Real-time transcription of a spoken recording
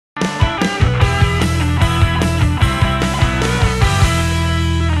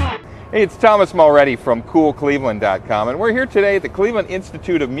Hey, it's Thomas Mulready from CoolCleveland.com, and we're here today at the Cleveland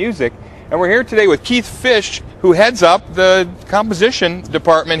Institute of Music, and we're here today with Keith Fitch, who heads up the composition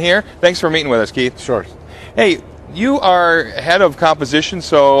department here. Thanks for meeting with us, Keith. Sure. Hey, you are head of composition,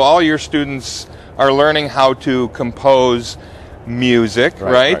 so all your students are learning how to compose music,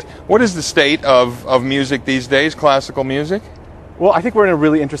 right? What is the state of music these days, classical music? Well, I think we're in a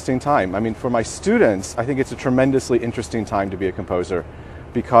really interesting time. I mean, for my students, I think it's a tremendously interesting time to be a composer,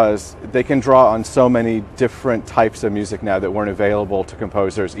 because they can draw on so many different types of music now that weren't available to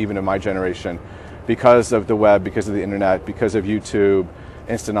composers even in my generation, because of the web, because of the internet, because of YouTube,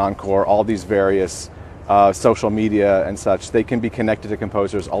 Instant Encore, all these various social media and such. They can be connected to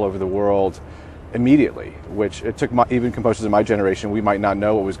composers all over the world immediately, which it took even composers in my generation, we might not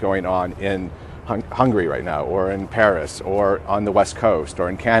know what was going on in Hungary right now, or in Paris, or on the West Coast, or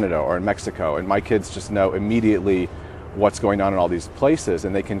in Canada, or in Mexico, and my kids just know immediately what's going on in all these places,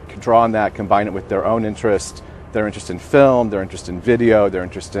 and they can draw on that, combine it with their own interest, their interest in film, their interest in video, their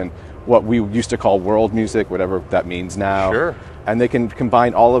interest in what we used to call world music, whatever that means now. Sure. And they can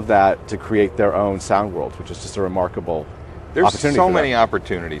combine all of that to create their own sound world, which is just a remarkable opportunity. There's so many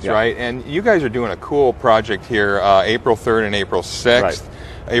opportunities, right? And you guys are doing a cool project here, April 3rd and April 6th. Right.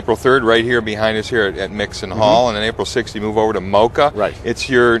 April 3rd right here behind us here at Mixon Hall, and then April 6th you move over to MOCA. Right. It's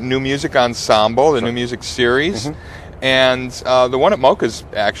your new music ensemble, the new music series. And the one at MOCA is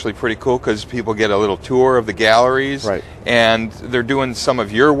actually pretty cool because people get a little tour of the galleries, and they're doing some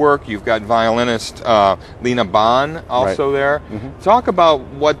of your work. You've got violinist Lina Bahn also there. Talk about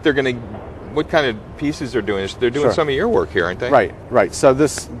what they're going to, what kind of pieces they're doing. They're doing some of your work here, aren't they? Right. So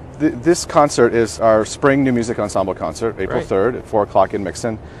this concert is our spring new music ensemble concert, April 3rd at 4 o'clock in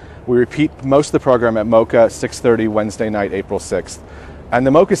Mixon. We repeat most of the program at MOCA, 6:30 Wednesday night, April 6th. And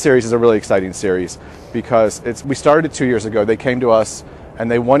the MOCA series is a really exciting series because we started 2 years ago. They came to us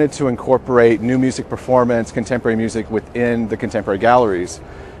and they wanted to incorporate new music performance, contemporary music within the contemporary galleries.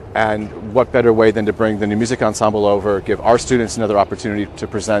 And what better way than to bring the new music ensemble over, give our students another opportunity to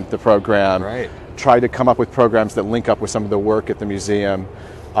present the program, try to come up with programs that link up with some of the work at the museum.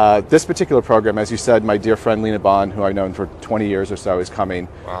 This particular program, as you said, my dear friend Lina Bahn, who I've known for 20 years or so, is coming.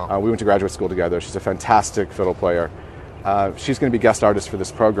 We went to graduate school together. She's a fantastic fiddle player. She's going to be guest artist for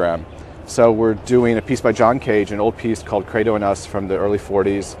this program. So we're doing a piece by John Cage, an old piece called Credo and Us from the early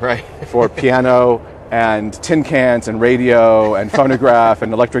 40s, for piano and tin cans and radio and phonograph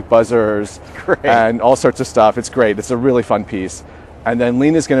and electric buzzers and all sorts of stuff. It's great. It's a really fun piece. And then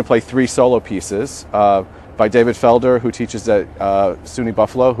Lena's going to play 3 solo pieces by David Felder, who teaches at SUNY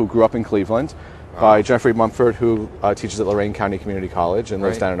Buffalo, who grew up in Cleveland, by Jeffrey Mumford, who teaches at Lorain County Community College and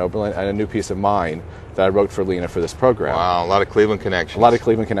lives down in Oberlin, and a new piece of mine that I wrote for Lina for this program. Wow, a lot of Cleveland connections. A lot of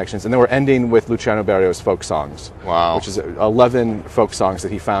Cleveland connections. And then we're ending with Luciano Berrio's folk songs, which is 11 folk songs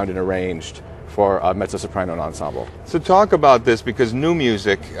that he found and arranged for a mezzo-soprano ensemble. So talk about this, because new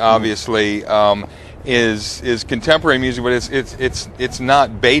music, obviously, is contemporary music, but it's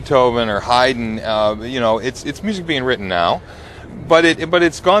not Beethoven or Haydn. It's music being written now. But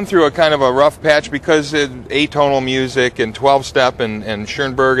it's gone through a kind of a rough patch because atonal music and 12-step and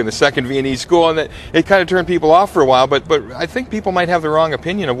Schoenberg and the Second Viennese School, and it kind of turned people off for a while. But I think people might have the wrong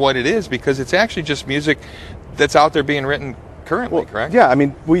opinion of what it is, because it's actually just music that's out there being written currently, correct? Yeah, I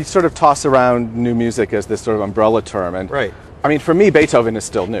mean, we sort of toss around new music as this sort of umbrella term, and I mean, for me, Beethoven is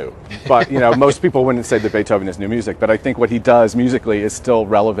still new, but most people wouldn't say that Beethoven is new music. But I think what he does musically is still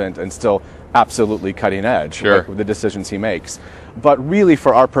relevant and still absolutely cutting edge, like with the decisions he makes. But really,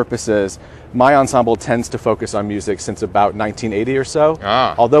 for our purposes, my ensemble tends to focus on music since about 1980 or so.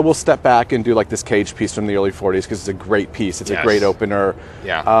 Although we'll step back and do like this Cage piece from the early 40s because it's a great piece. It's a great opener.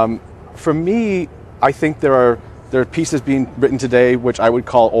 For me, I think there are pieces being written today which I would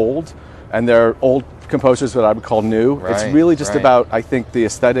call old, and there are old composers that I would call new. It's really just about, I think, the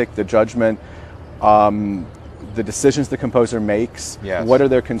aesthetic, the judgment, the decisions the composer makes. What are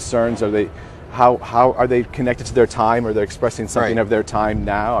their concerns? How are they connected to their time? Are they expressing something of their time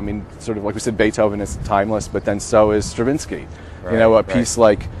now? I mean, sort of like we said, Beethoven is timeless, but then so is Stravinsky. A piece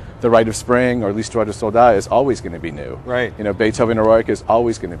like The Rite of Spring or L'Histoire du Soldat is always going to be new. Beethoven Heroic is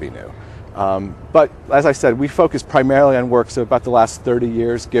always going to be new. But as I said, we focus primarily on works of about the last 30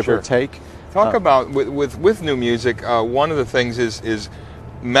 years, give or take. Talk about, with new music, one of the things is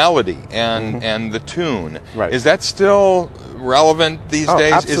melody and the tune. Is that still relevant these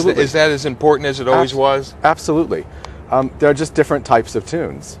days? Absolutely. Is that as important as it always was? Absolutely. There are just different types of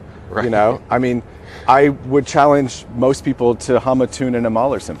tunes. I mean, I would challenge most people to hum a tune in a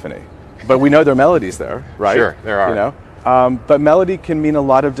Mahler symphony, but we know there are melodies there, right? Sure, there are. But melody can mean a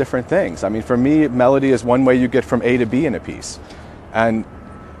lot of different things. I mean, for me, melody is one way you get from A to B in a piece, and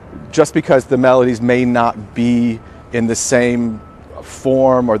just because the melodies may not be in the same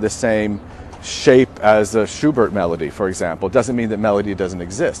form or the same shape as a Schubert melody, for example, doesn't mean that melody doesn't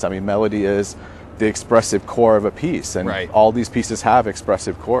exist. I mean, melody is the expressive core of a piece, and all these pieces have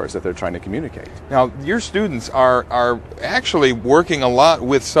expressive cores that they're trying to communicate. Now, your students are actually working a lot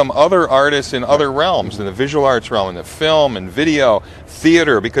with some other artists in other realms, in the visual arts realm, in the film and video,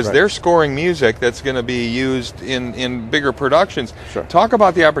 theater, because they're scoring music that's going to be used in bigger productions. Talk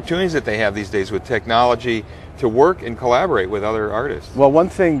about the opportunities that they have these days with technology to work and collaborate with other artists. Well, one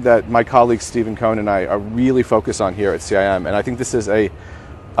thing that my colleague Stephen Cohn and I are really focused on here at CIM, and I think this is a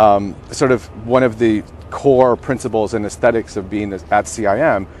sort of one of the core principles and aesthetics of being at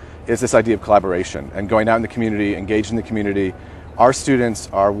CIM, is this idea of collaboration and going out in the community, engaging the community. Our students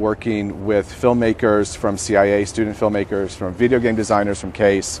are working with filmmakers from CIA, student filmmakers, from video game designers from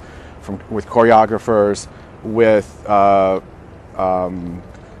CASE, with choreographers, with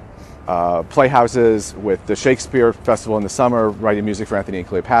playhouses, with the Shakespeare Festival in the summer, writing music for Anthony and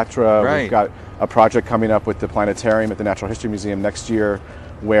Cleopatra. We've got a project coming up with the Planetarium at the Natural History Museum next year,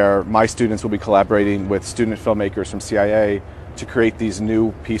 where my students will be collaborating with student filmmakers from CIA to create these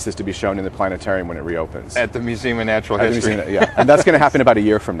new pieces to be shown in the planetarium when it reopens. At the Museum of Natural History. Yeah, and that's going to happen about a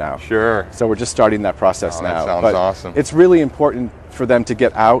year from now. So we're just starting that process now. That sounds awesome. It's really important for them to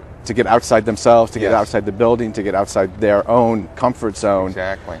get out, to get outside themselves, to get outside the building, to get outside their own comfort zone.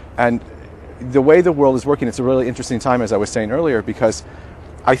 Exactly. And the way the world is working, it's a really interesting time, as I was saying earlier, because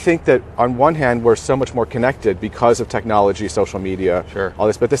I think that on one hand we're so much more connected because of technology, social media, all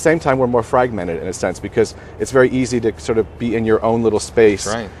this, but at the same time we're more fragmented in a sense, because it's very easy to sort of be in your own little space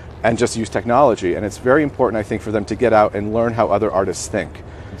and just use technology. And it's very important, I think, for them to get out and learn how other artists think.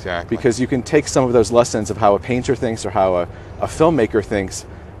 Because you can take some of those lessons of how a painter thinks or how a filmmaker thinks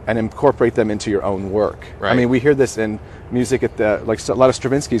and incorporate them into your own work. I mean, we hear this in music, at the, like a lot of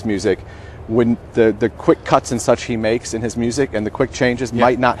Stravinsky's music, when the quick cuts and such he makes in his music and the quick changes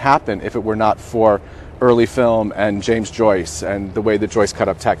might not happen if it were not for early film and James Joyce and the way that Joyce cut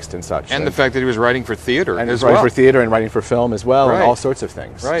up text and such. And the fact that he was writing for theater and writing for theater and writing for film as well, and all sorts of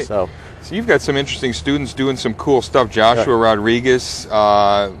things. So you've got some interesting students doing some cool stuff. Joshua Rodriguez,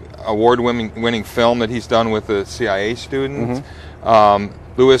 award-winning film that he's done with a CIA student.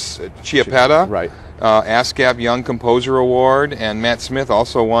 Louis Chiappetta, ASCAP Young Composer Award, and Matt Smith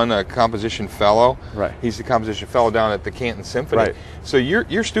also won a composition fellow. He's the composition fellow down at the Canton Symphony. So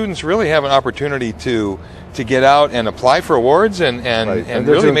your students really have an opportunity to get out and apply for awards and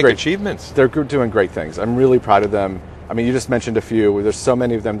really make achievements. They're doing great things. I'm really proud of them. I mean, you just mentioned a few. There's so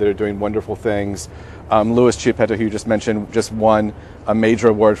many of them that are doing wonderful things. Louis Chiappetta, who you just mentioned, just won a major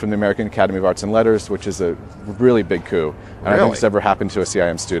award from the American Academy of Arts and Letters, which is a really big coup. And I think it's ever happened to a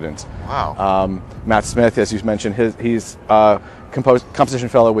CIM student. Matt Smith, as you mentioned, he's composition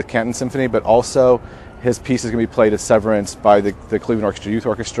fellow with Canton Symphony, but also his piece is going to be played at Severance by the Cleveland Orchestra Youth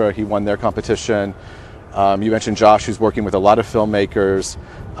Orchestra. He won their competition. You mentioned Josh, who's working with a lot of filmmakers.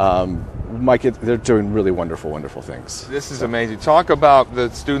 Mike, they're doing really wonderful, wonderful things. This is amazing. Talk about the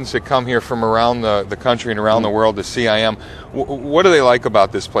students that come here from around the country and around the world to CIM. What do they like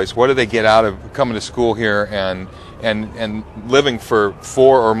about this place? What do they get out of coming to school here and living for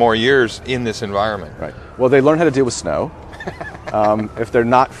 4 or more years in this environment? Well, they learn how to deal with snow. If they're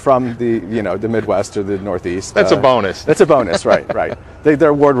not from the Midwest or the Northeast, that's a bonus. That's a bonus, right?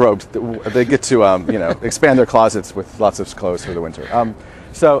 They're wardrobed. They get to expand their closets with lots of clothes for the winter.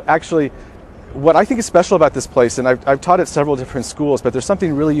 So actually, what I think is special about this place, and I've taught at several different schools, but there's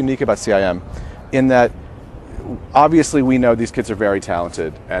something really unique about CIM in that obviously we know these kids are very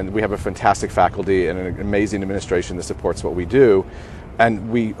talented, and we have a fantastic faculty and an amazing administration that supports what we do.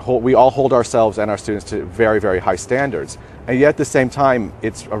 And we all hold ourselves and our students to very, very high standards. And yet at the same time,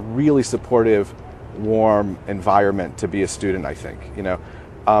 it's a really supportive, warm environment to be a student, I think.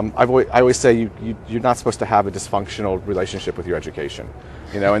 I always say you're not supposed to have a dysfunctional relationship with your education.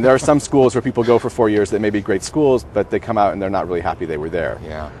 And there are some schools where people go for 4 years that may be great schools, but they come out and they're not really happy they were there.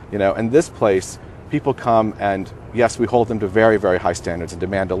 And this place, people come and yes, we hold them to very, very high standards and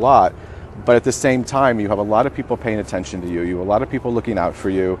demand a lot. But at the same time, you have a lot of people paying attention to you. You have a lot of people looking out for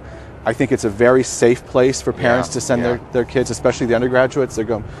you. I think it's a very safe place for parents to send their kids, especially the undergraduates.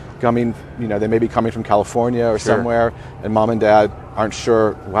 They're coming, they may be coming from California or somewhere, and mom and dad aren't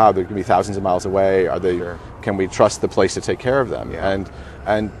sure, wow, they're going to be thousands of miles away. Are they? Can we trust the place to take care of them?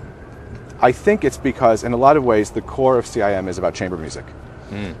 And I think it's because, in a lot of ways, the core of CIM is about chamber music.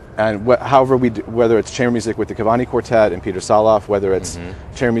 And however we do, whether it's chamber music with the Cavani Quartet and Peter Saloff, whether it's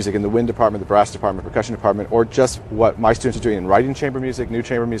chamber music in the wind department, the brass department, percussion department, or just what my students are doing in writing chamber music, new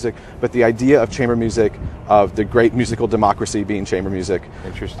chamber music, but the idea of chamber music, of the great musical democracy being chamber music,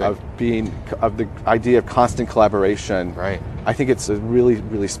 Interesting. of the idea of constant collaboration. Right. I think it's a really,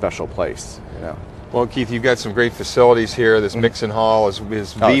 really special place. You know. Well, Keith, you've got some great facilities here. This Mixon Hall is the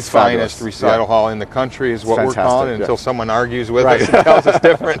it's finest fabulous. recital hall in the country, is what we're fantastic, calling it, yeah. until someone argues with Right. us and tells us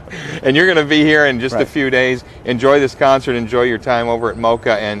different. And you're going to be here in just a Right. few days. Enjoy this concert. Enjoy your time over at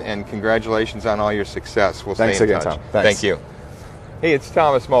MOCA, and congratulations on all your success. We'll Thanks stay in again, touch. Tom. Thanks. Thank you. Hey, it's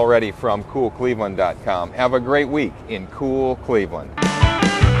Thomas Mulready from CoolCleveland.com. Have a great week in Cool Cleveland.